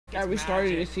I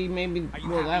restarted to see maybe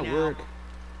will that work.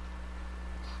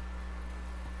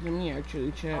 Let me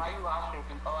actually check. Oh,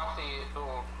 I see it.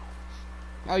 Boom.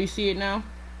 Oh, you see it now?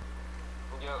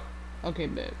 Yep. Okay,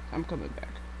 bet. I'm coming back.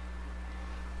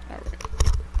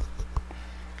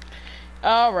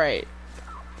 Alright.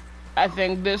 I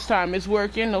think this time it's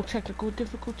working. No technical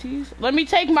difficulties. Let me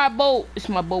take my boat. It's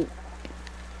my boat.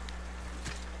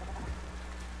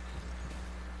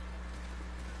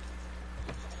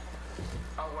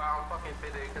 Oh, wow. I'm fucking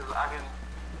fitted because I can...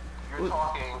 You're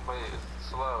talking, but it's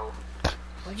slow.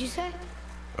 What'd you say?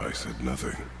 I said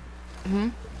nothing.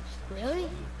 Really?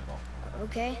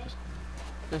 Okay.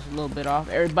 Just a little bit off.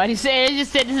 Everybody said,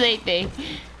 just said the same thing.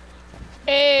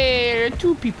 Hey, there are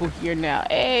 2 people here now.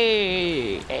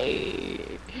 Hey,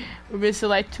 hey. We're missing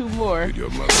like 2 more. Did your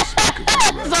mother speak of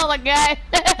the That's all I got.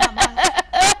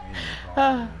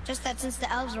 Just that since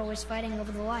the elves are always fighting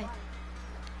over the light,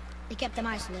 they kept them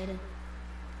isolated.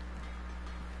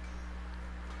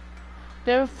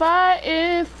 They're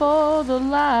fighting for the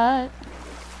light.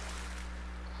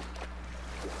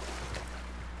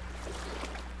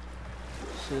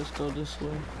 So let's go this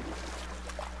way.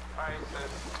 Alright,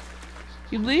 sis.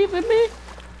 You leaving me? Yeah,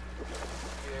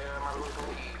 I'm going to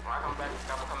eat. When I come back,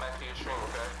 I'm going to come back to your stream,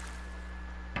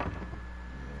 okay?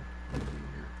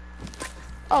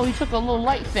 Oh, he took a little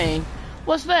light thing.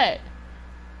 What's that?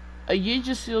 A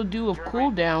Yggdrasil dew of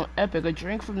cooldown. Epic. A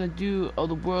drink from the dew of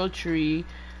the world tree.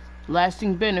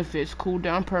 Lasting benefits.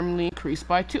 Cooldown permanently increased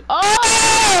by 2.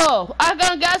 Oh! I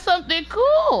done got something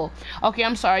cool. Okay,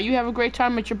 I'm sorry. You have a great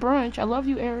time at your brunch. I love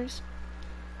you, Aries.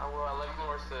 I will. I love you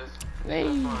more, sis.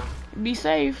 Hey, be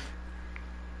safe.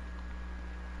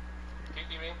 Can you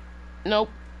see me? Nope.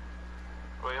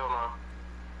 Wait, hold on.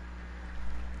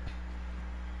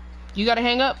 You gotta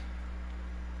hang up.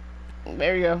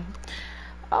 There you go.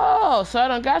 Oh, so I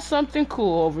done got something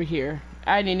cool over here.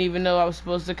 I didn't even know I was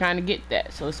supposed to kind of get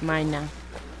that, so it's mine now.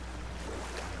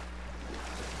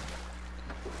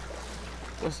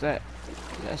 What's that?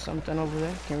 Got something over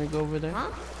there? Can we go over there?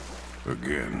 Huh?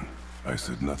 Again, I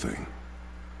said nothing.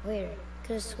 Weird.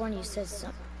 Could have sworn you said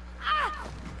something.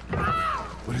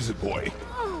 What is it, boy?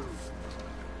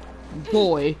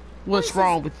 Boy, what's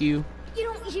wrong with you? You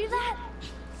don't hear that?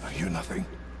 I hear nothing.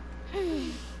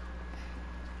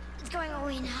 It's going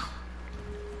away now.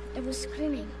 There was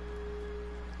screaming.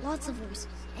 Lots of voices.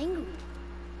 Angry.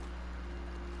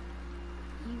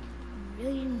 You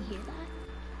really didn't hear that?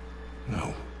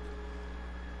 No.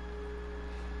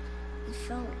 It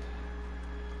felt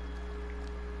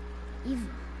evil.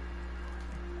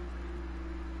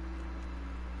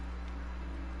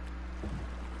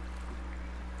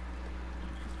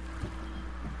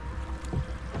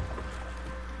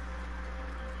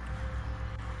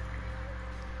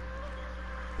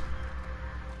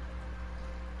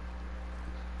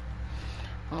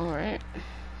 Alright.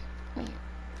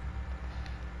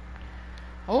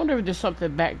 I wonder if there's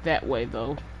something back that way,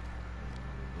 though.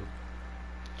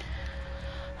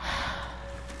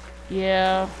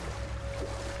 Yeah.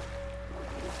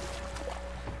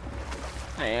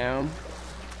 I am.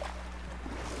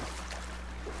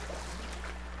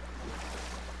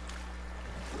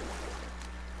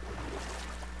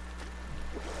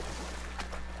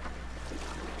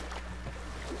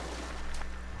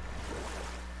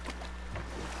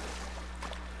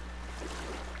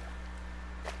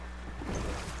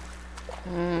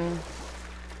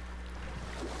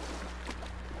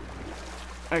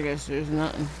 I guess there's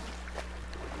nothing.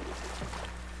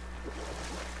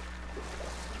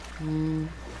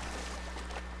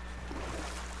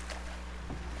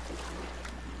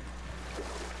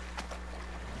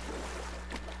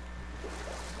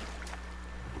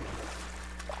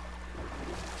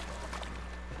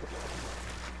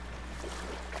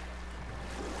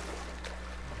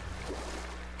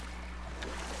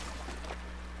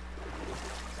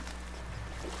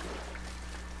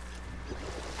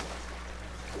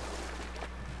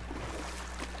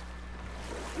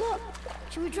 Look!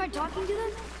 Should we try talking to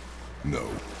them? No.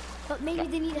 But maybe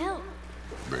they need help.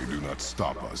 They do not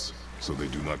stop us, so they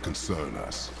do not concern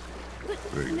us. But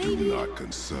They maybe... do not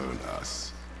concern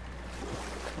us.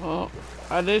 Well,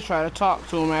 I did try to talk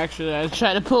to him, actually. I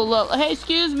tried to pull up. Hey,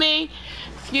 excuse me.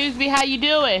 Excuse me, how you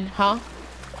doing? Huh?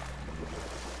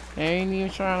 I ain't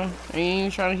even trying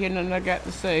to hear nothing I got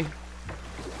to say.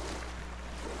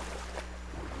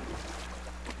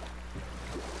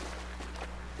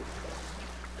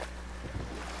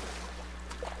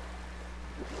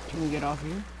 Can we get off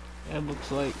here? That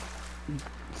looks like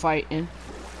fighting.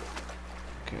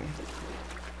 Okay.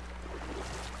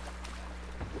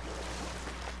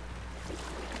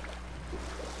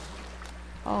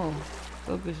 Oh,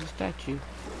 look, there's a statue.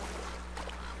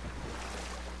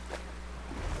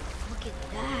 Look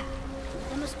at that.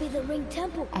 That must be the Ring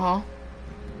Temple. Uh-huh.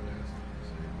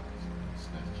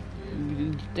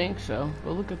 You think so?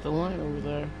 But look at the line over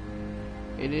there.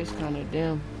 It is kind of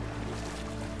dim.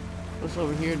 What's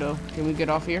over here, though? Can we get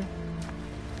off here?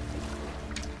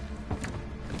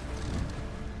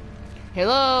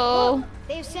 Hello? Look,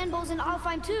 they have sand bowls in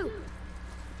Alfheim too.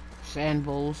 Sand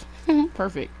bowls.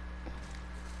 Perfect.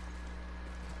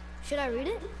 Should I read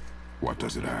it? What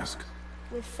does it ask?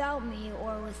 Without me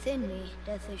or within me,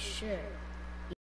 death is sure.